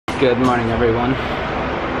Good morning, everyone.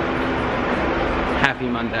 Happy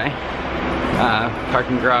Monday.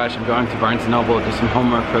 Parking garage. I'm going to Barnes & Noble, do some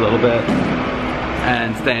homework for a little bit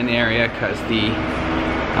and stay in the area because the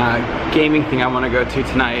gaming thing I want to go to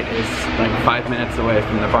tonight is like 5 minutes away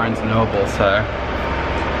from the Barnes & Noble, so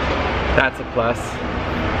that's a plus.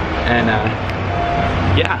 And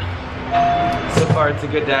yeah, so far it's a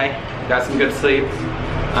good day. Got some good sleep.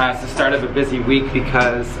 It's the start of a busy week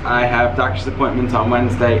because I have doctor's appointments on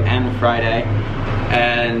Wednesday and Friday,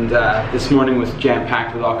 and this morning was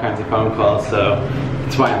jam-packed with all kinds of phone calls, so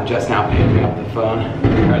that's why I'm just now picking up the phone.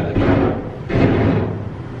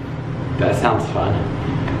 That sounds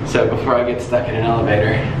fun. So before I get stuck in an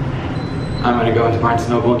elevator, I'm gonna go into Barnes &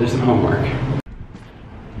 Noble and do some homework.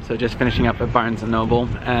 So just finishing up at Barnes & Noble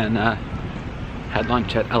and had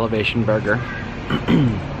lunch at Elevation Burger.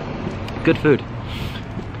 Good food.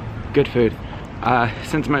 Good food.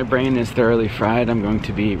 Since my brain is thoroughly fried, I'm going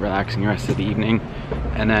to be relaxing the rest of the evening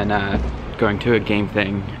and then going to a game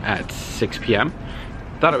thing at 6 p.m.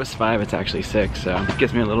 Thought it was 5, it's actually 6, so it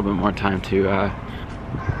gives me a little bit more time to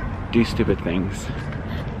do stupid things,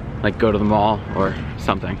 like go to the mall or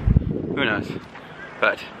something. Who knows?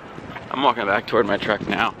 But I'm walking back toward my truck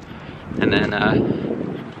now, and then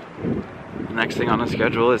the next thing on the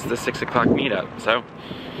schedule is the 6 o'clock meetup, so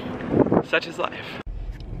such is life.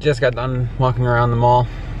 Just got done walking around the mall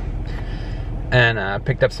and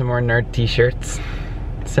picked up some more nerd t-shirts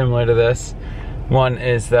similar to this. One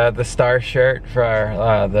is the star shirt for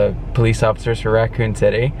the police officers for Raccoon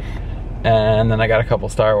City, and then I got a couple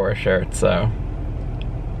Star Wars shirts, so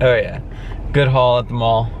oh yeah, good haul at the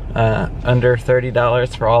mall. Under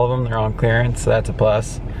 $30 for all of them. They're on clearance, so that's a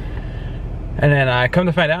plus. And then I come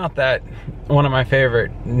to find out that one of my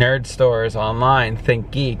favorite nerd stores online,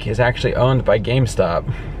 ThinkGeek, is actually owned by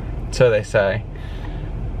GameStop, so they say.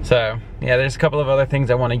 So yeah, there's a couple of other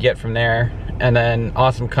things I want to get from there, and then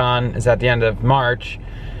AwesomeCon is at the end of March,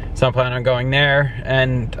 so I'm planning on going there,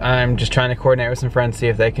 and I'm just trying to coordinate with some friends, see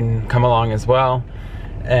if they can come along as well.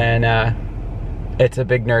 And it's a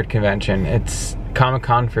big nerd convention. It's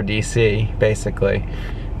Comic-Con for DC, basically.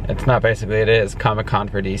 It's not basically, it is Comic-Con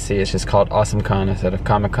for DC. It's just called AwesomeCon instead of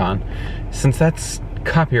Comic-Con, since that's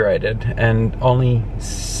copyrighted and only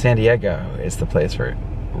San Diego is the place for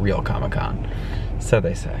real Comic-Con, so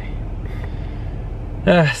they say.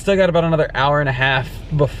 Still got about another hour and a half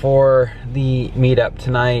before the meetup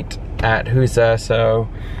tonight at Husa, so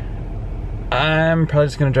I'm probably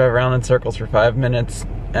just gonna drive around in circles for 5 minutes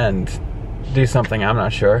and do something, I'm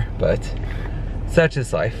not sure, but such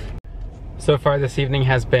is life. So far this evening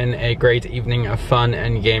has been a great evening of fun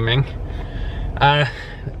and gaming.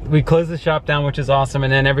 We closed the shop down, which is awesome,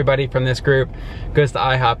 and then everybody from this group goes to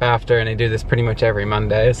IHOP after, and they do this pretty much every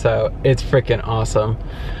Monday, so it's freaking awesome.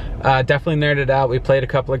 Definitely nerded out. We played a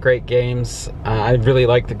couple of great games. I really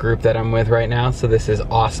like the group that I'm with right now, so this is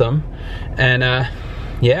awesome. And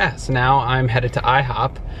yeah, so now I'm headed to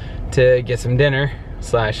IHOP to get some dinner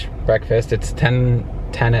slash breakfast. It's 10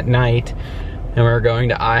 at night, and we're going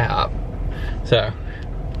to IHOP. So,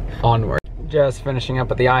 onward. Just finishing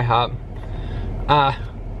up at the IHOP.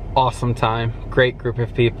 Awesome time, great group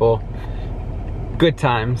of people, good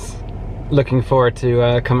times. Looking forward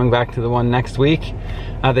to coming back to the one next week.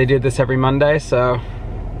 They do this every Monday, so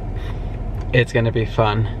it's gonna be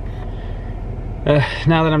fun.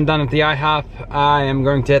 Now that I'm done at the IHOP, I am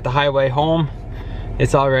going to hit the highway home.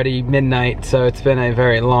 It's already midnight, so it's been a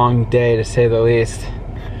very long day to say the least.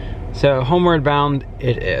 So homeward bound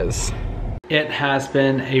it is. It has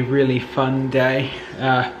been a really fun day.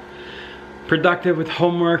 Productive with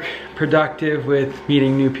homework, productive with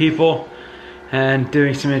meeting new people, and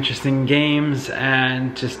doing some interesting games,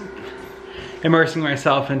 and just immersing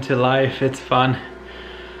myself into life. It's fun.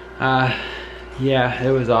 Yeah,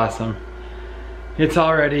 it was awesome. It's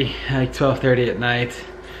already like 12:30 at night.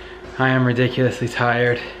 I am ridiculously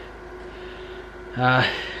tired.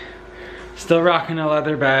 Still rocking a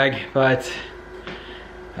leather bag, but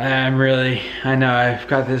I know I've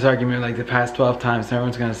got this argument like the past 12 times, and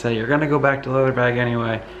everyone's gonna say, you're gonna go back to leather bag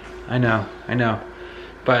anyway. I know.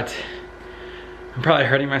 But I'm probably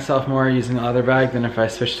hurting myself more using a leather bag than if I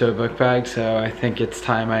switch to a book bag, so I think it's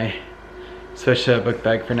time I switch to a book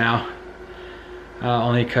bag for now.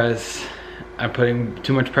 Only because I'm putting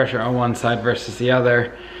too much pressure on one side versus the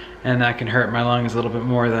other, and that can hurt my lungs a little bit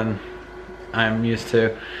more than I'm used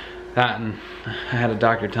to. That, and I had a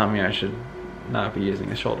doctor tell me I should not be using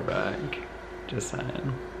a shoulder bag, just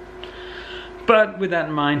saying. But with that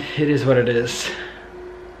in mind, it is what it is.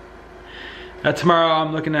 Tomorrow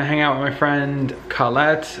I'm looking to hang out with my friend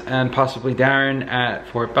Colette and possibly Darren at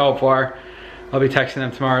Fort Belvoir. I'll be texting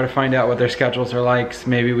them tomorrow to find out what their schedules are like. So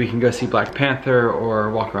maybe we can go see Black Panther or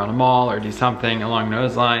walk around the mall or do something along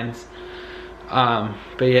those lines.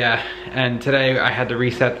 But yeah, and today I had to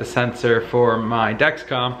reset the sensor for my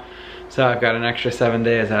Dexcom, so I've got an extra 7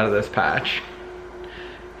 days out of this patch.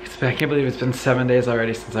 I can't believe it's been 7 days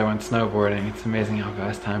already since I went snowboarding. It's amazing how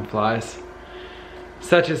fast time flies.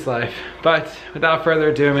 Such is life. But without further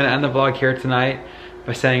ado, I'm gonna end the vlog here tonight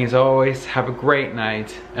by saying, as always, have a great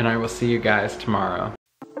night, and I will see you guys tomorrow.